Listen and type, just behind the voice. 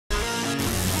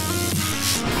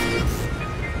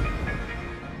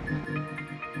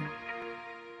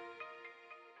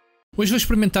Hoje vou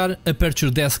experimentar Aperture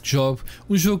Desk Job,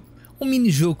 um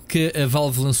mini-jogo que a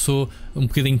Valve lançou um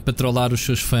bocadinho para trollar os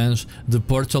seus fãs de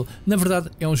Portal. Na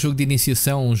verdade é um jogo de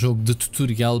iniciação, um jogo de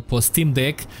tutorial para o Steam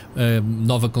Deck, a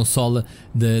nova consola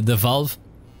da Valve.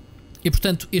 E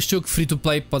portanto este jogo free to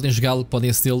play, podem jogá-lo, podem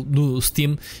acedê-lo no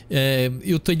Steam.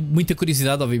 Eu tenho muita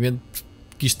curiosidade, obviamente,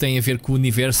 que isto tem a ver com o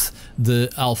universo de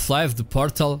Half-Life, de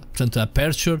Portal, portanto a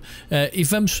Aperture, e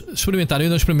vamos experimentar.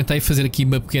 Eu não experimentei, fazer aqui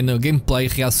uma pequena gameplay,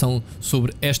 reação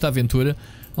sobre esta aventura.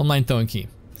 Vamos lá então aqui.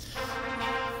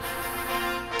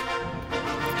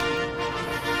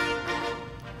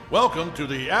 Welcome to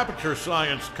the Aperture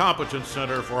Science Competence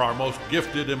Center for our most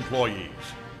gifted employees.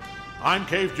 I'm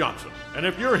Cave Johnson, and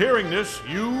if you're hearing this,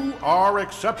 you are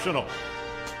exceptional.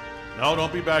 No,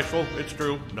 don't be bashful, it's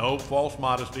true, no false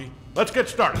modesty. Let's get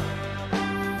started.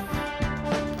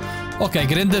 Ok,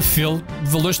 grande fill,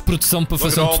 valores de produção para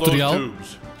fazer um tutorial.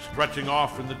 Tubes stretching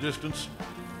off in the distance.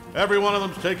 Every one of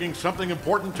them's taking something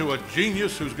important to a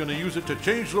genius who's going to use it to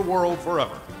change the world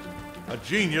forever. A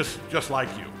genius just like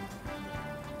you.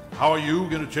 How are you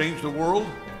going to change the world?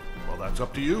 Well, that's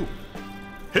up to you.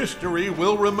 History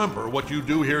will remember what you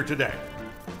do here today.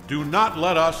 Do not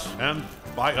let us, and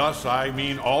by us I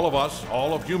mean all of us,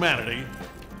 all of humanity,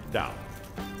 down.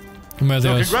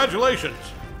 So congratulations!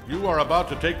 You are about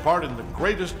to take part in the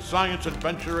greatest science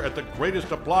adventure at the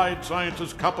greatest applied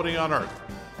sciences company on Earth.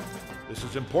 This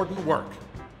is important work,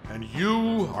 and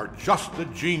you are just the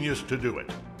genius to do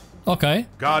it. Okay.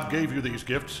 God gave you these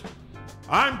gifts.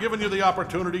 I'm giving you the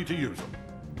opportunity to use them.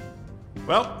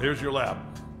 Well, here's your lab.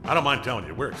 I don't mind telling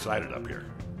you, we're excited up here.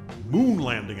 Moon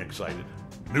landing excited.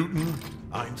 Newton,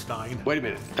 Einstein. Wait a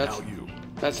minute. Now you.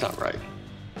 That's not right.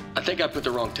 I think I put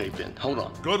the wrong tape in. Hold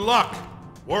on. Good luck,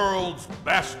 world's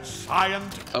best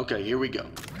scientist. Okay, here we go.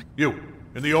 You,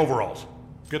 in the overalls.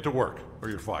 Get to work, or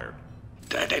you're fired.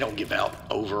 They don't give out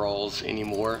overalls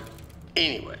anymore.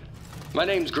 Anyway, my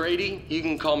name's Grady. You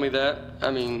can call me that.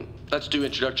 I mean, let's do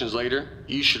introductions later.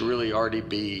 You should really already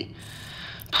be...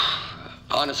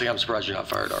 Honestly, I'm surprised you're not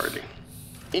fired already.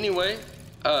 Anyway,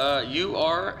 you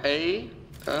are a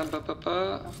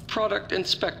product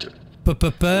inspector.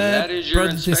 That is your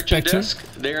inspection desk.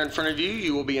 There in front of you,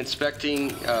 you will be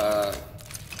inspecting,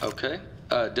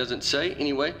 doesn't say.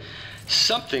 Anyway,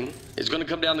 something is going to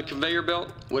come down the conveyor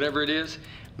belt, whatever it is.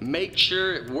 Make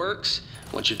sure it works.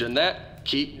 Once you've done that,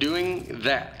 keep doing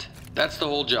that. That's the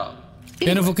whole job.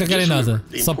 Eu não vou cagar em nada,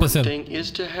 só para ser. The important thing is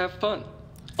to have fun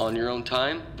on your own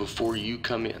time before you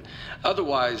come in.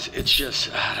 Otherwise, it's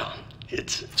just,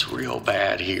 it's real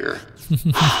bad here.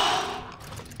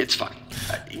 It's fine.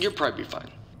 You'll probably be fine.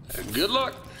 Good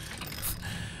luck.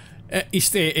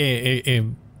 Isto é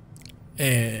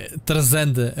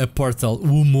trazendo a Portal,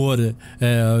 o humor.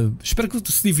 Espero que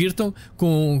se divirtam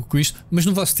com isto, mas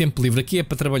no vosso tempo livre. Aqui é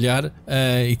para trabalhar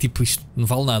e tipo, isto não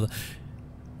vale nada.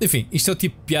 Enfim, isto é o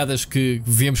tipo de piadas que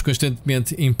vemos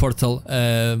constantemente em Portal,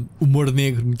 humor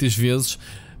negro muitas vezes.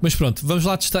 Mas pronto, vamos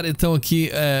lá testar então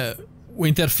aqui o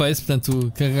interface,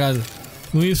 portanto, carregar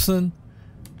no Y.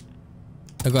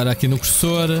 Agora aqui no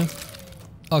cursor.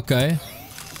 Ok.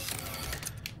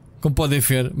 Como podem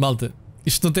ver, malta,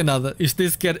 isto não tem nada. Isto nem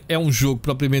sequer é um jogo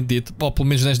propriamente dito, ou pelo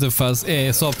menos nesta fase.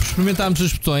 É só experimentarmos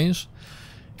os botões.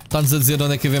 Está-nos a dizer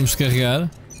onde é que devemos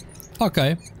carregar.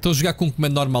 Ok, estou a jogar com um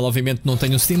comando normal, obviamente não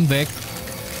tenho o Steam Deck.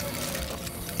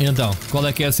 Então, qual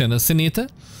é que é a cena? Sanita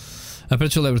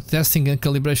Aperture Lever Testing and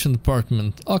Calibration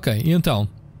Department. Ok, e então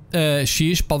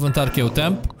X para levantar, que é o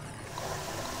tampo.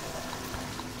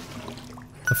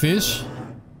 Está fixe.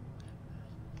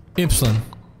 Y.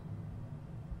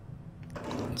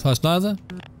 Não faz nada.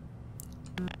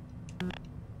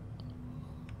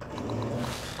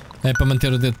 É para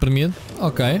manter o dedo premido.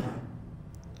 Ok.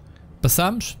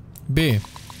 Passamos. B.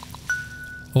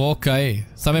 Ok.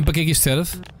 Sabem para que é que isto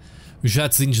serve? Os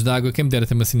jatozinhos de água. Quem me dera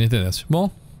ter uma cineta dessas.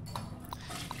 Bom.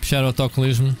 Fechar o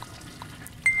autocolismo.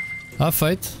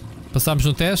 Feito. Passámos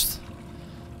no teste.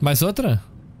 Mais outra?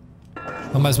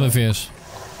 Ou mais uma vez?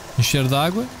 Encher de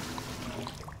água.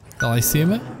 Está lá em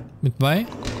cima. Muito bem.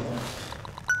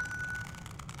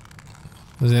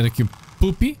 Fazer aqui o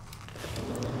pupi.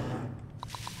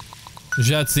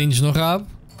 Jatozinhos no rabo.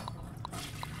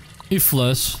 E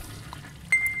flush.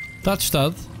 Está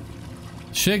testado.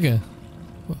 Chega.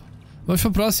 Vamos para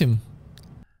o próximo.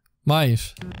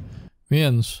 Mais.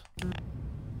 Menos.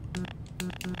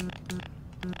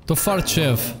 Estou farto,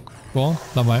 chefe. Bom,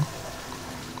 está bem.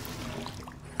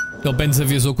 Ele bem nos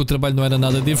avisou que o trabalho não era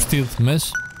nada divertido,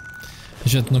 mas a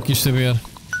gente não quis saber.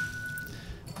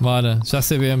 Bora, já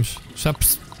sabemos. Já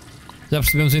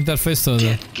percebemos a interface toda.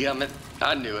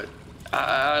 I knew it.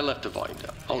 I left the volume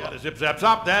down. Hold on. Zip, zap,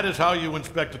 zop. That is how you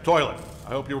inspect a toilet.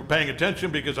 I hope you were paying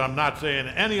attention because I'm not saying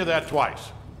any of that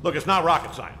twice. Look, it's not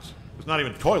rocket science. It's not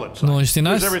even toilet science.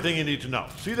 Here's everything you need to know.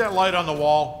 See that light on the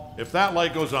wall? If that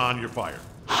light goes on, you're fired.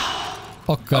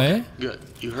 Ok. Good.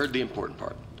 You heard the important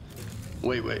part.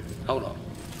 Wait. Hold on.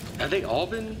 Have they all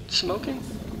been smoking?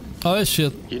 Oh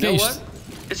shit. You know what?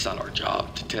 It's not our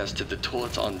job to test if the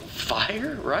toilet's on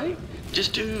fire, right?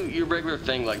 Just do your regular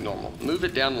thing like normal. Move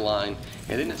it down the line,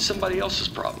 and then it's somebody else's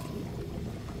problem.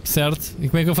 Certo. E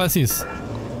como é que eu faço isso?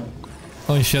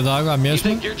 Vou encher de água à You mesma.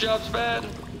 think your job's bad?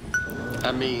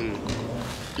 I mean,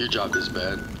 your job is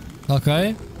bad.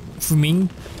 Ok. Fuminho.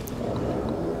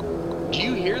 Do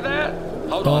you hear that?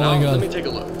 Hold Oh on, my God. let me take a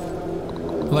look.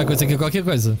 Vai acontecer aqui qualquer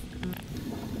coisa.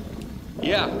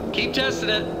 Yeah, keep testing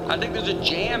it. I think there's a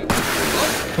jam.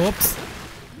 Oh, Ops.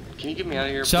 can you get me out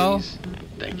of here, Ciao. please?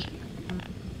 Thank you.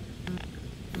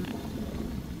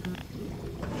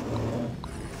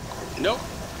 Nope,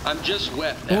 I'm just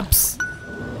wet now. Ops.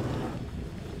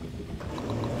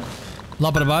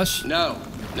 Lá para baixo. No.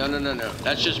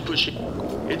 That's just pushing.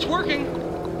 It's working.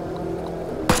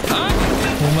 Ah!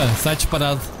 Uma, sai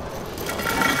disparado.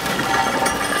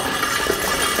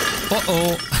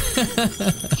 Oh.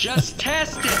 Just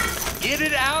test it. Get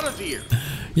it out of here.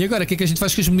 E agora, o que é que a gente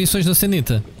faz com as munições na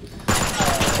sanita?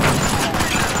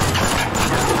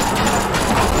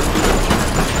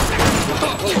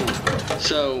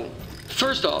 So,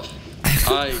 first off,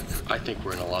 I think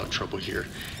we're in a lot of trouble here.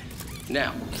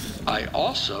 Now, I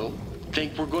also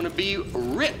think we're going to be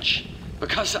rich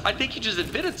because I think you just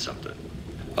admitted something.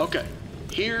 Okay,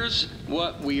 here's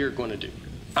what we are going to do.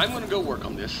 I'm going to go work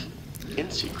on this in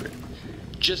secret.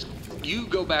 Just you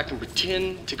go back and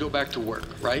pretend to go back to work,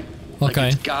 right? Okay.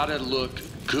 Like it's gotta look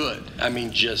good. I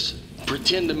mean, just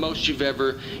pretend the most you've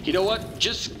ever. You know what?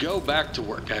 Just go back to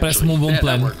work. Actually, Parece-me bom that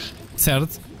plano. works.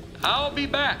 Certo. I'll be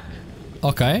back.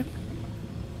 Ok. A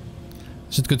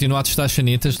gente continua a testar as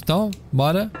sanitas, então,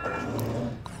 bora.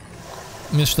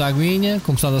 Mexe da aguinha,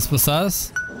 como se nada se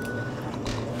passasse.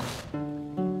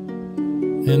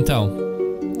 Então,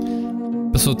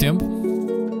 passou o tempo.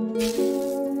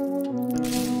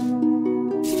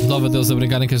 Louva a Deus a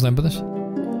brincarem com as lâmpadas.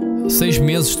 6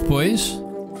 meses depois.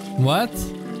 What?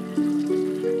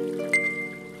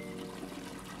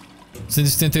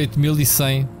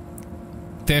 278.100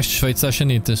 testes feitos às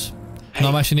sanitas. Não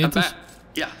há mais sanitas?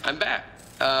 I'm back.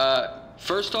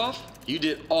 First off, you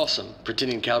did awesome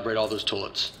pretending to calibrate all those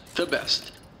toilets. The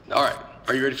best. All right,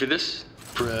 are you ready for this?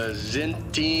 Presenting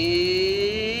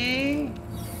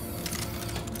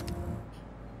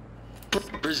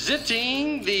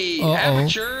the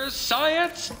Aperture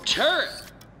Science Turret.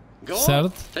 Go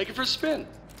on, take it for a spin.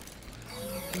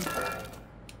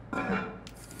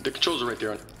 The controls are right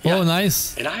there. Oh,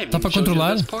 nice. Dá para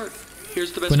controlar?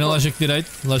 Põe na lógica direito,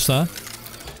 lá está.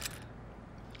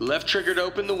 Left trigger to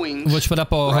open the wings. Vou disparar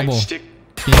para o robô.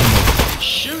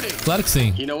 Shooting. Claro que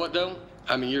sim. You know what though?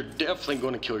 I mean, you're definitely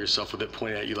going to kill yourself with it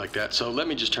pointed at you like that. So let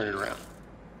me just turn it around.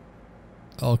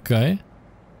 Ok.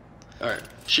 All right,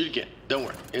 shoot again. Don't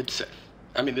worry, it's safe.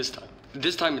 I mean, this time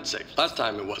it's safe. Last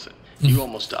time it wasn't. You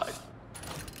almost died.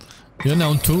 Eu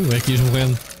não, tu é que ias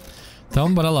morrendo.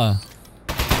 Então, bora lá.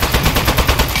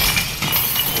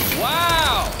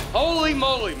 Wow! Holy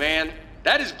moly, man!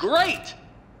 That is great!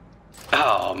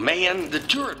 Oh man, the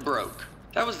turret broke.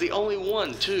 That was the only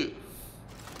one, too.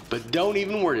 But don't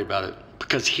even worry about it,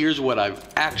 because here's what I've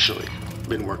actually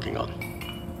been working on.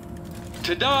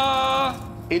 Ta-da!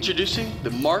 Introducing the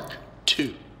Mark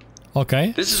II.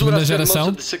 Ok, This is what I spent most geração.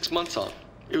 of the 6 months on.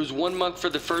 It was 1 month for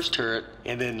the first turret,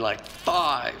 and then like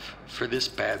 5 for this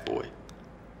bad boy.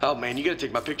 Oh man, you gotta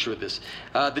take my picture with this.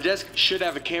 The desk should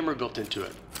have a camera built into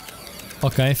it.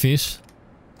 Ok, fixe.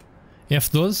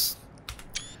 F12.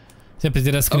 Sempre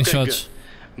tirar screenshots.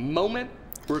 Okay, moment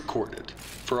recorded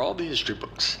for all the history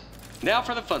books. Now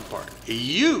for the fun part.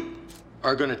 You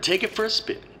are gonna take it for a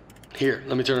spin. Here,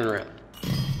 let me turn it around.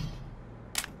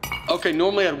 Okay,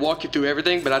 normally I'd walk you through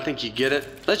everything, but I think you get it.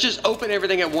 Let's just open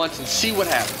everything at once and see what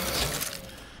happens.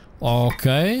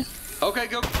 Ok. Okay,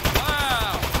 go.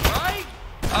 Wow, right?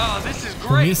 Oh, this is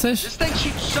great. Mísseis. This thing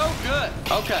shoots so good.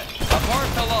 Okay, a part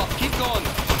fell off. Keep going.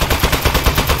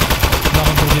 Dá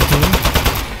para perder tudo.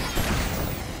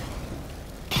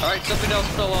 All right, something else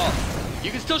fell off.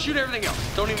 You can still shoot everything else.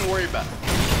 Don't even worry about it.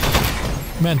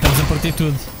 Man, estamos a partir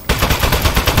tudo.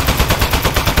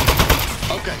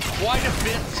 Okay, quite a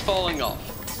bit's falling off.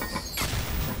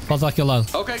 Falta aquele lado.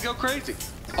 Okay, go crazy.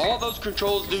 All those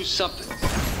controls do something.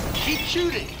 Keep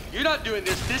shooting. You're not doing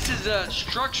this. This is a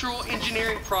structural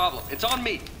engineering problem. It's on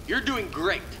me. You're doing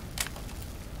great.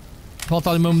 Falta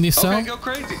ali uma munição. Okay, go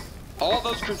crazy. All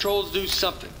those controls do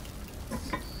something.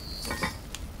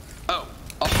 Oh,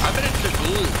 I bet it's the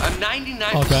glue. I'm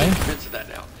 99% convinced of that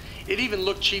now. It even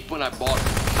looked cheap when I bought it.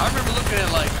 I remember looking at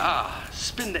it like,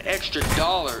 spend the extra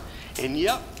 $1 and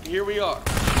yep, here we are.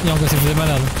 Não consigo fazer mais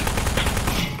nada.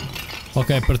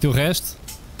 Ok, partiu o resto.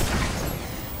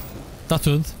 Está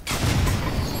tudo.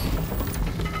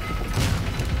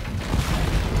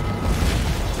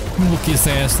 Que maluquice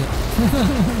é esta?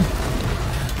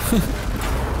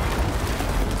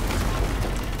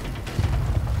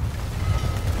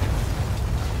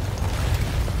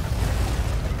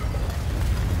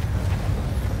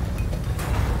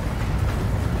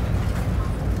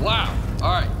 Wow.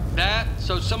 All right.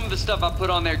 So some of the stuff I put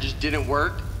on there just didn't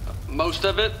work. Most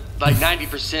of it, like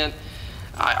 90%,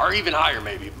 or even higher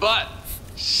maybe. But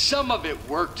some of it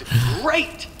worked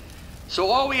great. So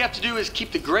all we have to do is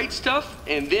keep the great stuff,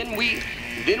 and then we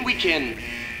can.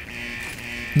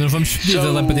 Não vamos pedir, a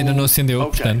lâmpada ainda não acendeu,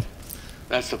 portanto.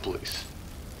 That's the police.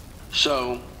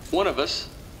 So one of us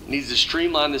needs to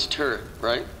streamline this turret,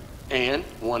 right? And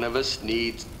one of us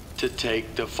needs to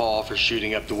take the fall for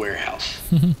shooting up the warehouse.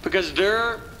 Because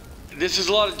this is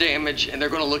a lot of damage and they're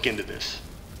going to look into this.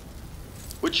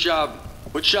 Which job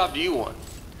do you want?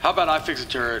 How about I fix a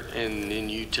turret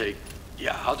and you take,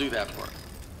 I'll do that part.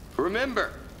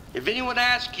 Remember, if anyone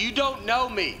asks, you don't know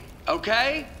me,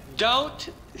 okay? Don't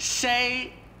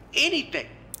say anything.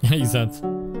 Exato.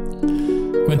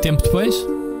 Quanto tempo depois?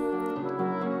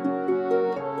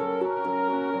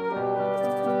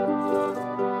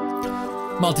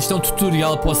 Malta, isto é um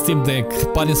tutorial para o Steam Deck.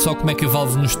 Reparem só como é que a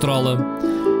Valve nos trola.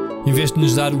 Em vez de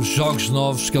nos dar os jogos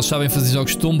novos, que eles sabem fazer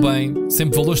jogos tão bem,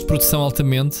 sempre valores de produção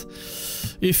altamente.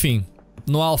 Enfim,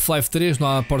 não há Half-Life 3, não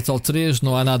há Portal 3,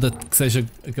 não há nada que seja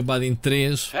acabado em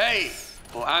 3. Hey,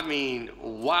 well, I mean,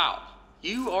 wow,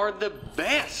 you are the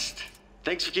best.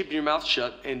 Thanks for keeping your mouth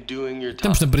shut and doing your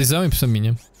time. Estamos na prisão, impressão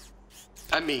minha.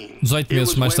 I mean, 18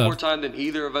 meses mais tarde. Será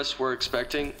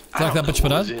que dá para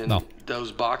disparar? Não.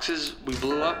 Those boxes we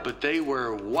blew up, but they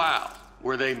were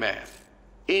were they mad?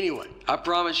 Anyway, I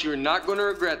promise you're not going to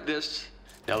regret this.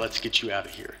 Now let's get you out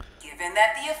of here. Given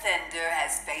that the offender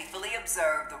has faithfully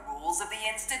observed the rules of the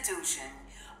institution,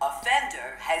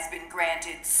 offender has been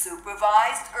granted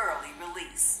supervised early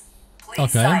release.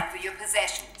 Please sign for your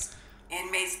possessions.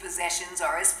 Inmates' possessions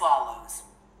are as follows.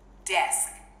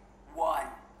 Desk, 1.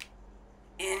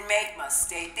 Inmate must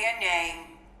state their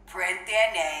name, print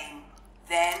their name,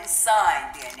 then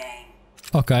sign their name.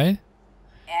 Ok.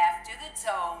 After the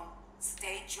tone,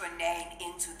 state your name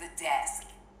into the desk.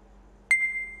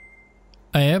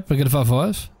 Ah, é? Para gravar a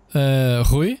voz?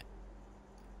 Rui?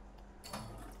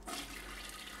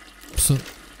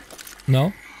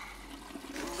 Não?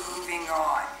 Moving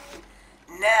on.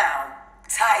 Now,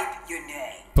 type your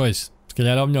name. Pois, se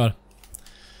calhar é o melhor.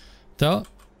 Então,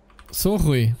 sou o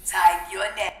Rui. Type your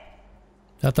name.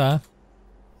 Já está.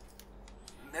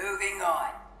 Moving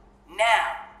on.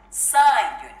 Now,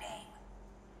 sign your name.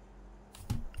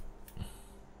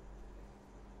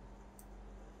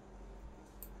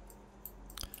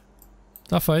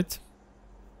 Está feito.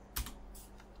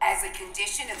 As a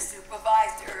condition of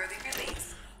supervised early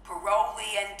release,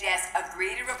 parolee and desk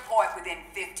agree to report within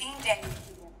 15 days.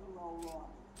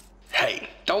 Hey,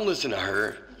 don't listen to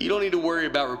her. You don't need to worry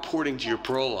about reporting to your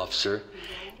parole officer.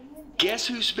 Guess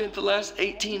who spent the last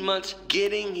 18 months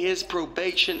getting his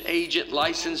probation agent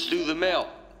license through the mail?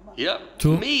 Yep,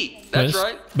 me. That's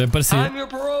right. I'm your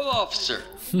parole officer.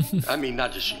 I mean,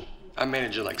 not just you. I'm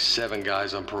managing like 7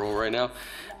 guys on parole right now,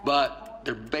 but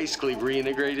they're basically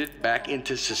reintegrated back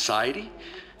into society.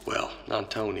 Well, not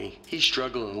Tony. He's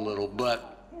struggling a little,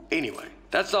 but anyway,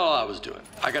 that's all I was doing.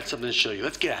 I got something to show you.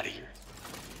 Let's get out of here.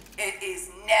 It is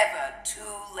never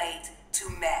too late to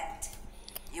mend.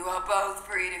 You are both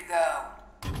free to go.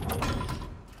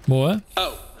 Boa.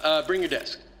 Oh, bring your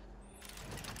desk.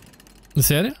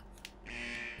 Sério?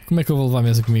 Como é que eu vou levar a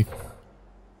mesa comigo?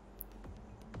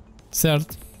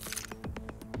 Certo.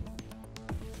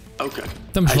 Okay.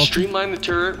 I streamlined the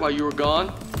turret while you were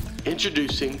gone.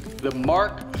 Introducing the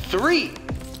Mark III.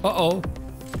 Uh-oh.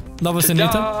 Nova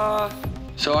cenita.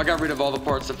 So I got rid of all the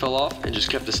parts that fell off and just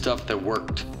kept the stuff that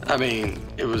worked. I mean,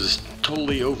 it was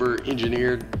totally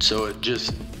over-engineered, so it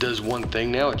just does one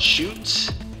thing now. It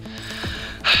shoots.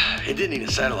 It didn't need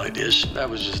a satellite dish. That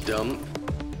was just dumb.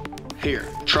 Here,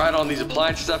 try it on these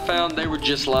appliances I found. They were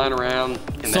just lying around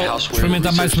in the houseware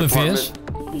research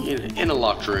department in a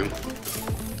locked room.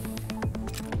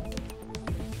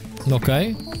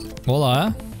 Ok.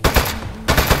 Olá.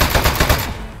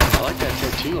 I like that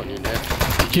tattoo on your neck.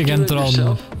 Que grande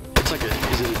troll. It's like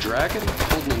is it a dragon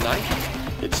holding a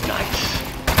knife? It's nice.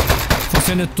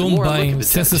 funciona tão bem,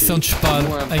 sensação de disparo.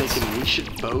 Como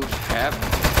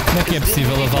é que é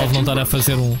possível a Valve não estar a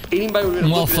fazer um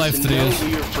Half-Life 3?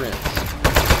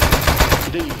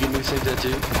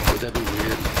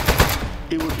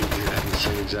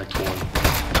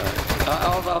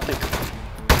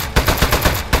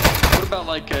 What about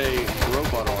like a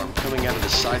robot arm coming out of the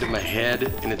side of my head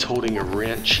and it's holding a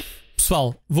wrench?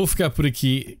 Pessoal, vou ficar por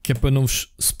aqui, que é para não vos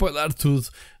spoiler tudo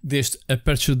deste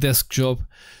Aperture Desk Job.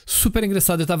 Super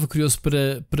engraçado, eu estava curioso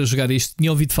para jogar isto.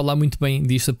 Tinha ouvido falar muito bem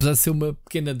disto, apesar de ser uma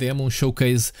pequena demo, um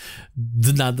showcase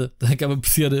de nada. Acaba por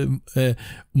ser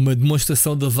uma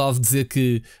demonstração da Valve dizer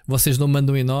que vocês não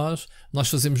mandam em nós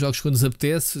fazemos jogos quando nos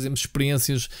apetece, fazemos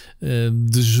experiências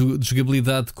de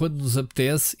jogabilidade quando nos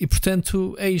apetece e,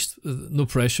 portanto, é isto. No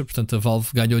pressure, portanto, a Valve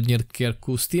ganha o dinheiro que quer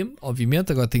com o Steam,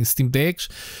 obviamente. Agora tem Steam Decks,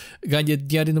 ganha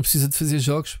dinheiro e não precisa de fazer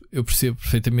jogos. Eu percebo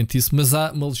perfeitamente isso, mas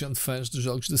há uma legião de fãs dos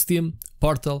jogos da Steam,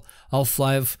 Portal,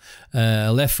 Half-Life,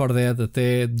 Left 4 Dead,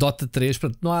 até Dota 3.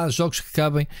 Portanto, não há jogos que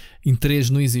cabem em 3,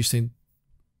 não existem.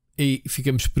 E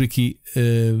ficamos por aqui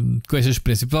com esta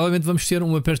experiência. Provavelmente vamos ter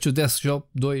um Aperture Desk Job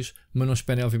 2, mas não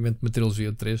esperem, obviamente, uma trilogia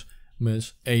de 3.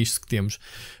 Mas é isto que temos.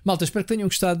 Malta, espero que tenham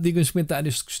gostado. Digam nos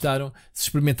comentários se gostaram, se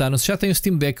experimentaram. Se já têm o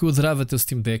Steam Deck, eu adorava ter o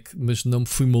Steam Deck, mas não me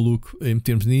fui maluco em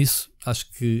meter-me nisso. Acho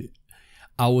que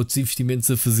há outros investimentos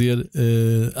a fazer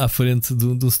à frente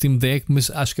do Steam Deck,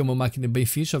 mas acho que é uma máquina bem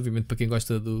fixe, obviamente para quem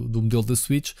gosta do modelo da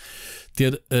Switch,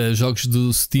 ter jogos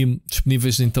do Steam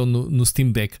disponíveis então no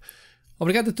Steam Deck.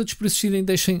 Obrigado a todos por assistirem,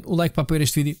 deixem o like para apoiar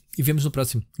este vídeo e vemos no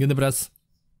próximo. Grande abraço.